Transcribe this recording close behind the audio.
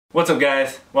What's up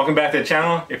guys? Welcome back to the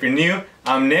channel. If you're new,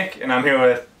 I'm Nick and I'm here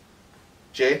with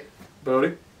Jay,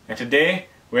 Brody. And today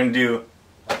we're going to do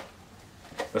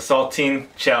the Saltine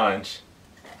challenge.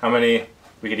 How many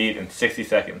we could eat in 60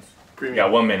 seconds. We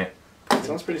got 1 minute.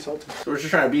 Sounds pretty salty. So we're just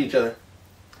trying to beat each other.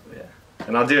 Yeah.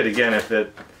 And I'll do it again if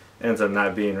it ends up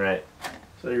not being right.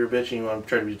 So you're bitching, you want to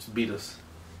try to beat us.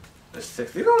 There's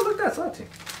 60. You don't look that salty.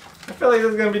 I feel like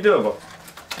this is going to be doable.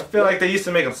 I feel like they used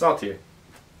to make them saltier.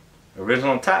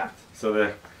 Original tapped. So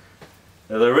they're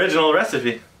the original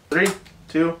recipe. 3,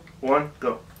 2, 1,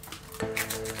 go.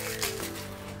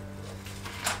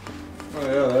 Oh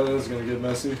yeah, that is gonna get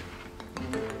messy.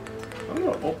 I'm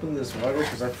gonna open this wider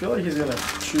because I feel like he's gonna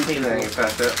shoot me. He's not gonna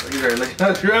pass that. He's already looking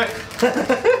at you, right?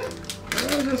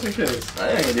 Just in case. I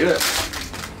ain't gonna do it.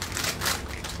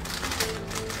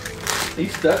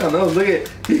 He's stuck on those. Look at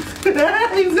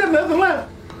he's got nothing left.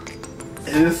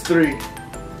 It is 3.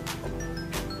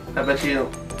 I bet you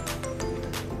don't.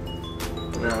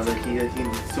 No, look,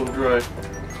 he's so dry.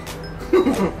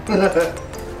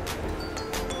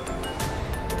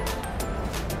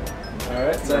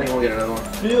 Alright, So I will get another one.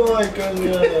 feel like I'm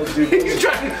gonna do He's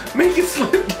trying to make it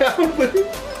slip down, but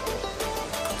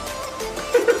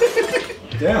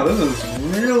damn, this is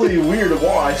really weird to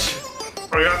watch.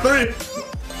 I got 3.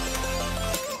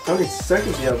 How many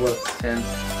seconds do you have left? 10,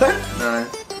 9,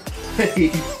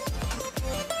 8.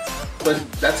 But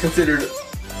that's considered.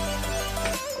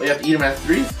 Well, you have to eat them at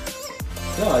 3.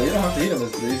 No, you don't have to eat them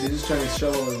as threes. You're just trying to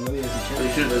shovel as many as you So can. you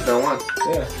should have just done 1.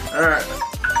 Yeah. Alright.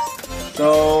 So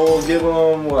we'll give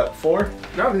him what, 4?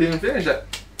 No, we didn't finish that.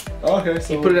 Oh, okay,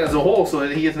 so He put it as a whole so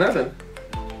that he gets nothing.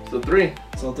 So 3.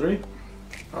 So 3.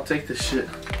 I'll take this shit.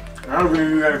 I don't think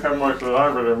you guys have more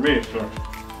saliva than me, so.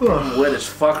 I'm wet as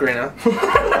fuck right now.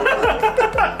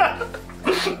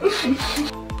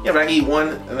 Yeah, but I can eat 1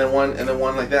 and then 1 and then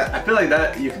 1 like that. I feel like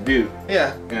that you could do.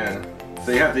 Yeah. Yeah.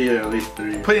 So you have to eat at least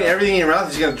 3. Putting everything in your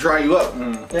mouth is gonna dry you up.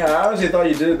 Yeah, I honestly thought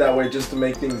you did it that way just to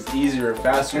make things easier and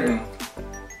faster.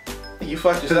 You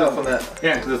fucked yourself on that.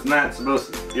 Yeah, because it's not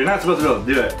supposed to, you're not supposed to be able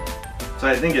to do it. So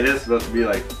I think it is supposed to be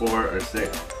like 4 or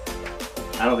 6.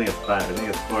 I don't think it's 5, I think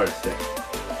it's 4 or 6.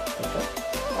 Okay.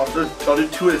 I'll do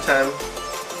 2 at a time.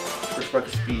 First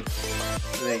bucket speed.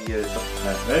 And then get it.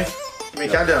 Alright, ready? Give me a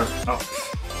countdown. Oh.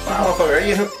 Wow, motherfucker, right?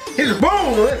 He just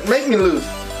boom! Make me lose.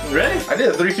 Ready? I did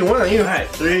a 3, 2, 1 on you. Alright,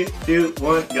 3, 2,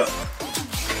 1, go.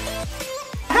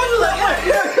 How did that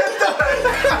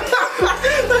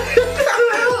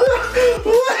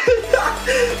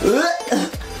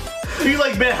You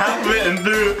like bit half of it and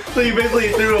threw, so you basically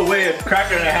threw away a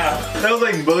cracker and a half. That was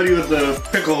like Bodie with the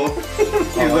pickle.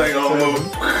 He's like, oh,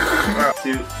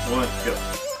 2, 1, go.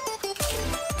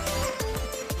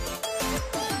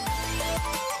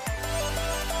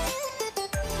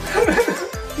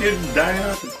 You're dying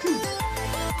off the tooth.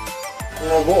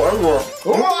 Oh, go everywhere.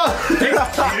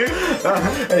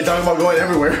 Hey, talking about going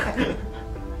everywhere.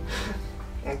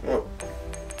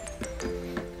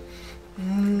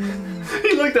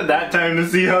 He looked at that time to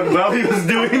see how well he was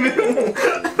doing it.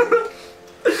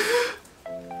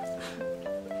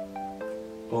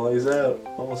 Well, he's at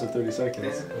almost at 30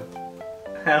 seconds.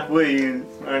 Halfway, you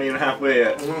aren't even halfway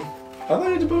yet. I thought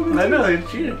you had to put me. I know, you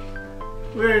cheated.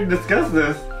 We already discussed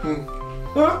this.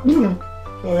 Oh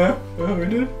yeah? Yeah, we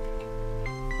did.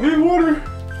 I need water.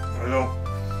 I know.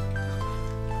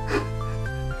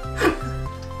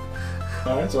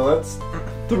 Alright, so that's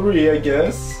 3, I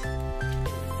guess.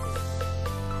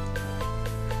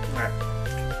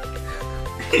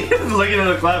 He's looking at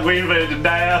the clock waiting for it to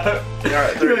die out.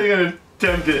 Alright, 3. You're gonna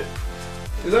tempt it.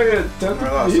 Is that gonna tempt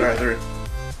I lost. me? Alright, 3.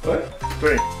 What?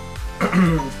 3.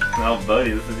 Oh,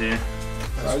 buddy, this is you.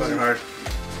 That's fucking hard.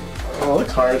 Oh,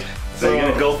 it's hard. So you're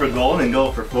gonna go for gold and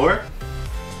go for 4?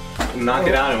 Knock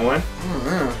it out in 1?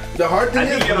 The hard thing I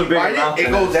think is you have a when you bigger bite mouth it,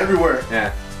 it than goes everywhere.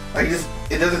 Yeah. Like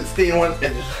it doesn't stay in one.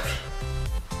 It just.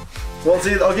 Well,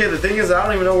 see, okay, the thing is, I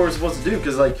don't even know what we're supposed to do,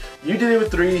 because, like, you did it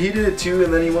with 3, he did it 2,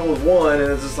 and then he went with 1,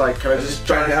 and it's just like, can I I'm just just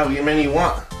trying to have how many you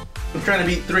want. I'm trying to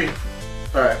beat 3.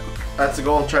 Alright, that's the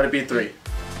goal, try to beat 3.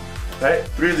 Right?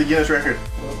 3 is the Guinness record.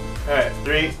 Alright,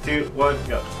 3, 2, 1,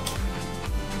 go.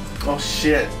 Oh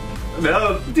shit.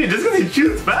 No, dude, just because he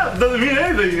chews fast doesn't mean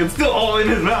anything. It's still all in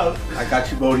his mouth. I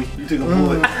got you, Bodie. You took a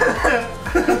bullet.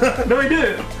 No, he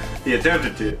didn't. He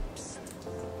attempted to.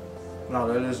 No,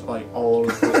 that is, like, all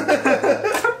over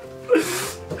the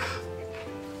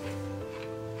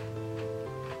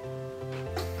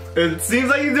It seems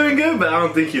like he's doing good, but I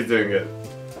don't think he's doing good.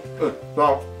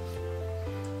 Well,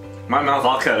 My mouth's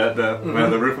all cut up though.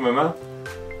 The roof of my mouth.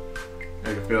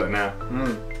 I can feel it now.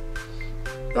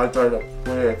 That's right up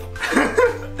quick.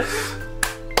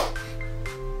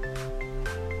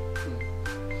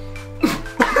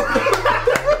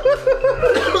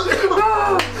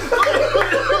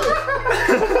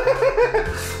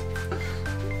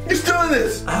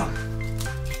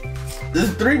 This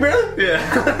is 3, brother? Yeah.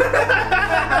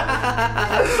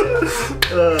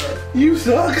 You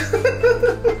suck.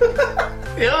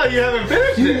 Yeah, you haven't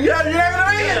finished it. Yeah, you're not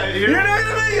gonna make it. Yeah, You're not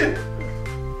gonna make it.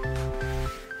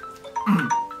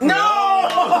 No!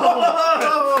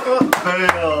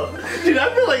 Dude,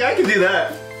 I feel like I can do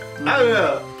that. I don't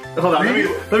know. Hold on, let me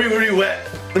re-wet.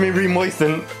 Let me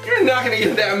re-moisten. You're not gonna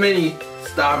get that many.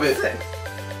 Stop it.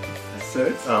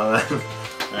 6. Oh,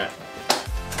 alright.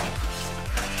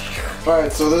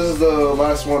 Alright, so this is the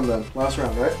last one then. Last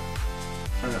round, right?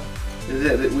 I know.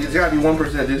 It's gotta be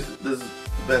 1%. This is the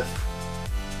best.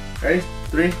 Ready?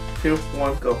 3, 2,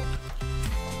 1, go.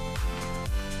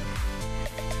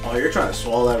 Oh, you're trying to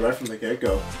swallow that right from the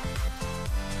get-go.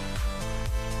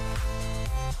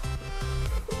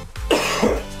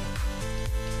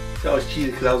 That was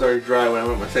cheated because I was already dry when I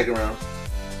went my second round.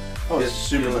 Oh, it's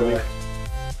super feeling dry. like-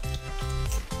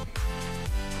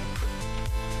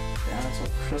 Yeah, that's a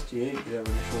crusty egg you have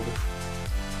on your shoulder.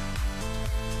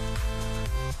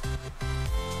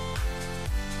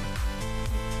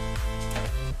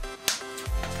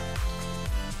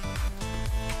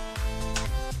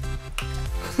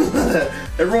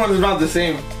 Everyone is about the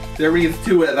same. Everybody gets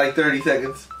 2 at like 30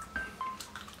 seconds.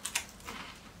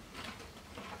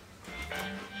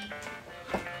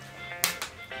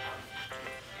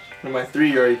 And my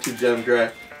 3 already 2 gem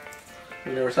dry.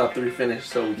 We never saw 3 finish,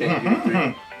 so we can't do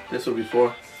 3. This will be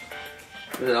 4.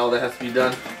 And then all that has to be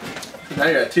done. Now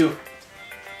you're at 2.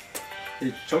 Are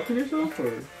you choking yourself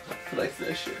or? I like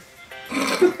that shit.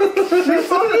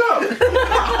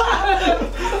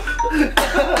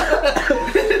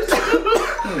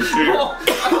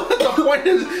 The point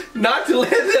is not to let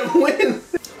them win.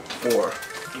 4. Oh,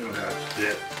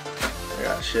 shit. I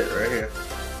got shit right here.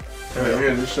 Right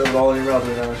here, just shove it all in your mouth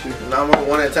right now, shoot. Now I'm going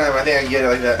 1 at a time. I think I can get it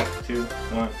like that. 2,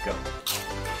 1, go.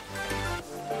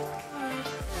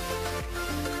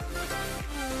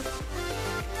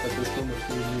 At this moment,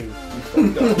 me and you.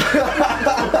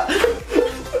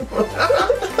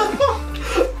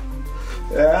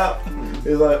 Yeah.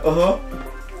 He's like,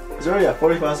 So yeah,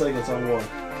 45 seconds on 1.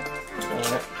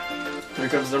 Alright. Here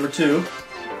comes number 2.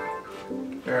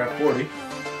 They're at 40.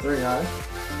 39.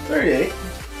 38.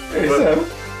 37.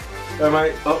 Am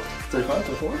I? Oh, 35,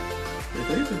 34.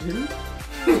 33,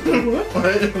 32. What?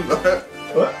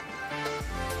 What?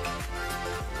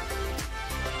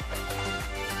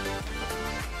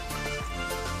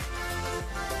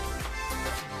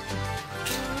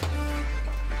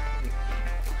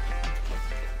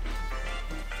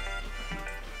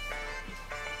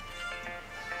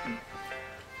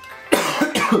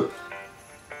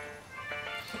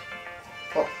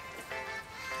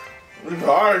 It's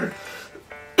hard.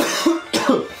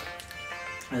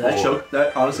 And that choke,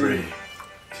 that honestly.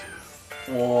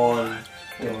 1.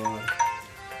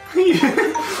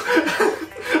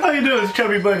 All you do is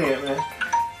chubby bunny it, man.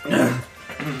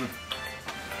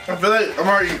 I feel like I'm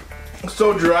already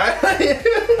so dry.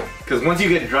 Because once you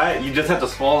get dry, you just have to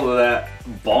swallow that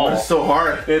ball. It's so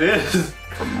hard. It is.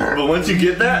 But once you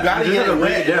get that, You gotta you get just it have to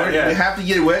break wet. it down. You Yeah. have to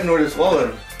get it wet in order to swallow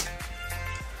it.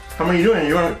 How many are you doing?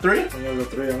 You want 3? I'm gonna go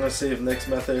 3. I'm gonna see if next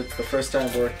method, the first time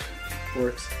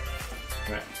works.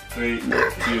 Right. 3,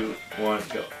 2, 1,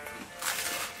 go.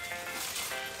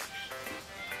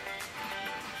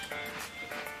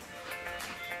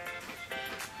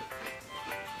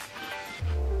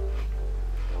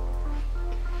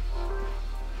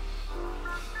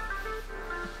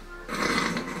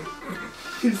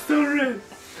 He's so red.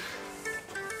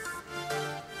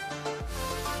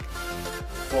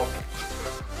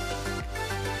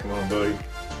 Come on, buddy.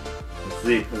 Let's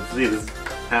see. This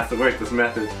has to work, this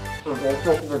method.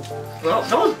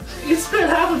 No, you spit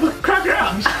half of a cracker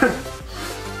out.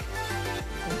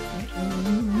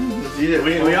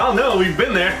 we all know, we've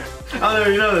been there. I don't know if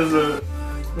you know this,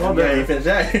 but Yeah, you finished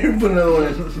that. You put another one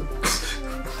in.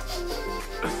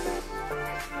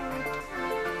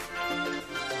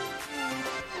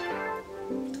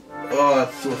 Oh,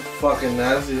 that's so fucking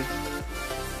nasty.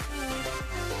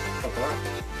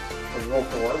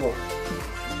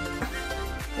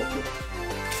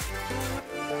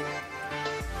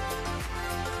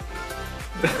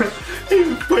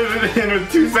 he put it in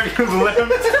with 2 seconds left.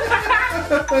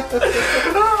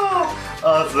 Oh,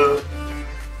 awesome.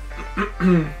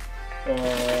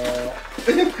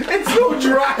 It's so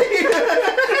dry.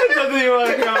 It doesn't even want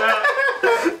to come out.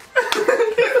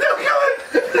 It's still going.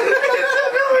 It's still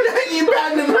going. You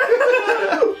batting him.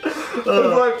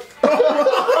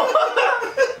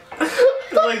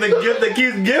 It's like the gift that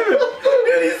keeps giving.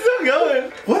 And he's still going.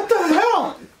 What the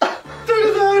hell?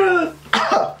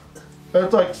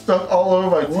 That's like stuck all over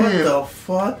my teeth. What the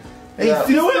fuck? Hey, Yeah.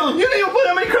 you didn't even put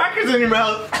that many crackers in your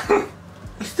mouth. You're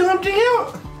still emptying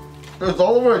out. It's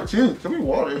all over my teeth. Give me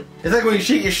water. It's like when you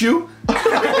shake your shoe. It's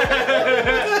like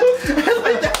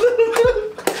that little.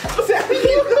 What's that?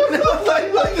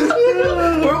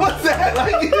 Or what's that?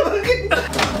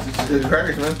 There's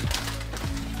crackers, man.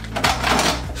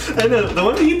 I know, the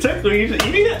one that you took, were you just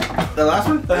eating it? The last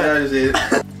one? Yeah, I just ate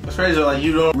it. It's crazy, like,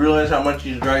 you don't realize how much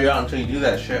you dry you out until you do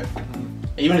that shit.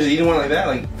 Even just eating one like that,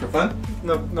 like, for fun?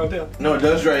 No deal. No, it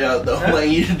does dry you out, though. Yeah. Like,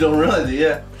 you just don't realize it,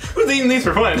 yeah. Who's eating these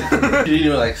for fun? You're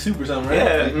eating like soup or something, right?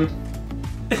 Yeah. Mhm.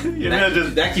 You know,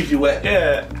 just That keeps you wet.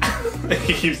 yeah. It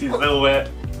keeps you so wet.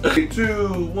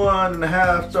 2,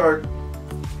 1.5, start.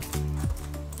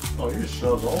 Oh, you just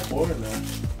shoved all 4 in there.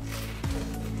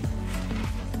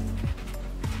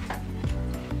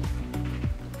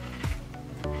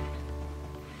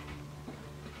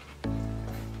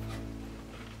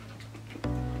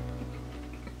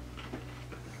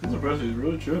 He's impressive. He's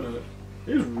really chewing on it.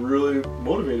 He's really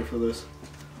motivated for this.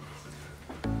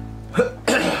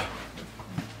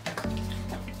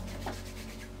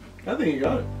 I think he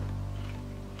got it.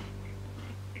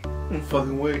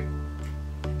 Fucking wait.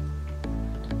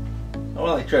 I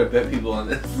wanna like try to bet people on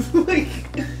this. Like,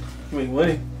 make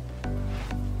money.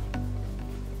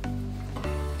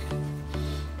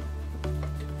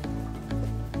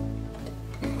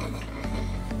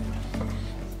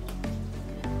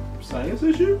 Science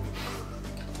issue?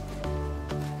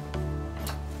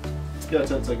 Yeah,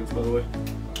 10 seconds, by the way.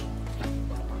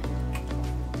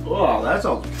 Oh, that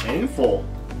sounds painful.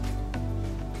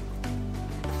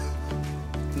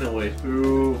 No way.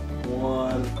 2,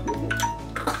 1.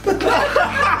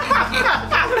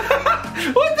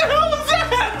 What the hell was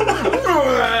that?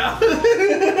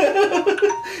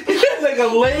 You got like a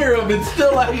layer of it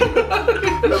still like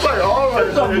It's like all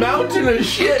right. a mountain of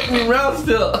shit in your mouth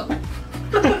still.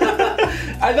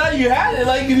 I thought you had it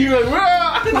like and you were like,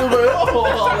 rah! And I was like, oh,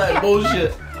 all that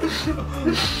bullshit.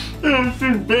 It's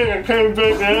too big, I can't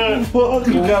take that. Fuck,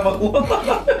 you got my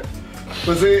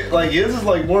But see, like his is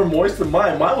like more moist than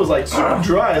mine. Mine was like super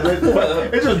dry.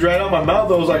 It just dried out my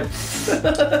mouth. I was like,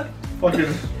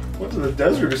 fucking went to the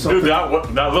desert or something. Dude,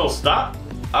 that little stop,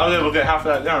 I was able to get half of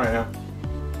that down right now.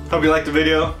 Hope you liked the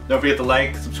video. Don't forget to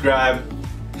like, subscribe,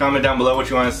 comment down below what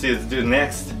you want to see us do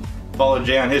next. Follow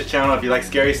Jay on his channel if you like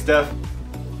scary stuff.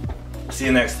 See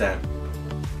you next time.